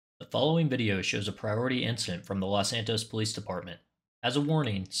following video shows a priority incident from the Los Santos Police Department. As a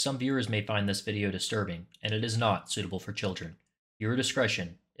warning, some viewers may find this video disturbing, and it is not suitable for children. Viewer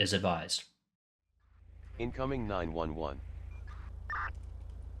discretion is advised. Incoming 911.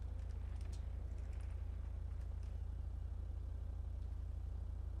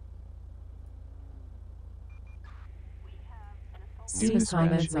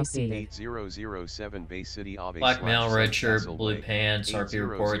 Comments received. 8007 Bay City Ave Black male, red shirt, blue Way. pants. RP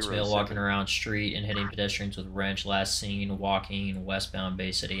reports male walking 8007. around street and hitting pedestrians with wrench. Last seen walking westbound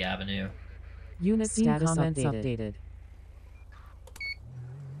Bay City Avenue. Unit status updated.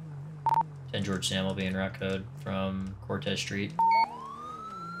 10 George Sam will be in route code from Cortez Street.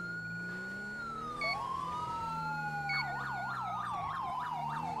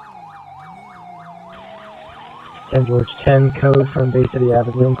 And George 10 code from Bay City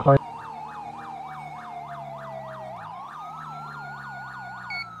Avenue incline.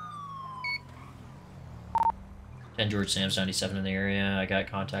 George Sam's 97 in the area. I got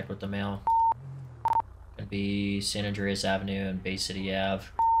contact with the male. Gonna be San Andreas Avenue and Bay City Ave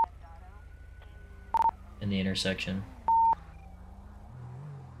in the intersection.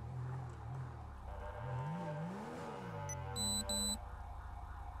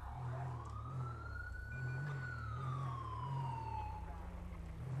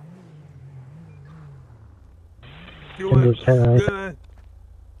 And George 10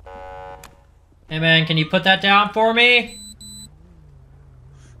 Hey man, can you put that down for me?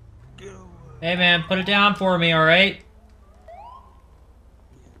 Hey man, put it down for me, alright?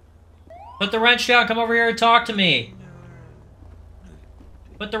 Put the wrench down, come over here and talk to me.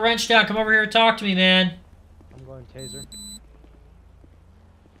 Put the wrench down, come over here and talk to me, man. I'm going taser.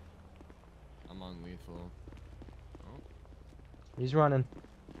 I'm on lethal. Oh. He's running.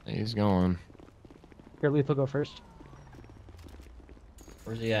 He's going. Here, lethal, go first.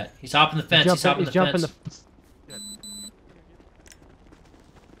 Where's he at? He's hopping the fence. He's hopping the fence.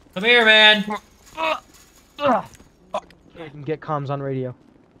 Come here, man. You can get comms on radio.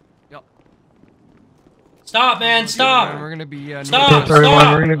 Stop, man. Stop. We're gonna be stop. Stop.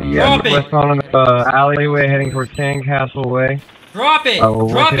 We're gonna be Drop it. west on the alleyway heading towards Sandcastle Way. Drop it.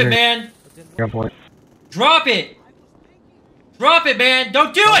 Drop it, man. Gunpoint. Drop it. Drop it, man.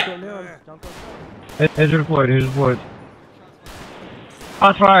 Don't do it. Who's deployed? Who's deployed?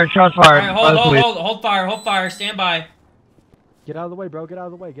 Shots fired. Shots fired. Alright, hold fire. Hold fire. Stand by. Get out of the way, bro. Get out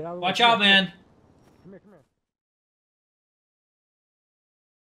of the way. Get out of the way. Watch out, man. Come here.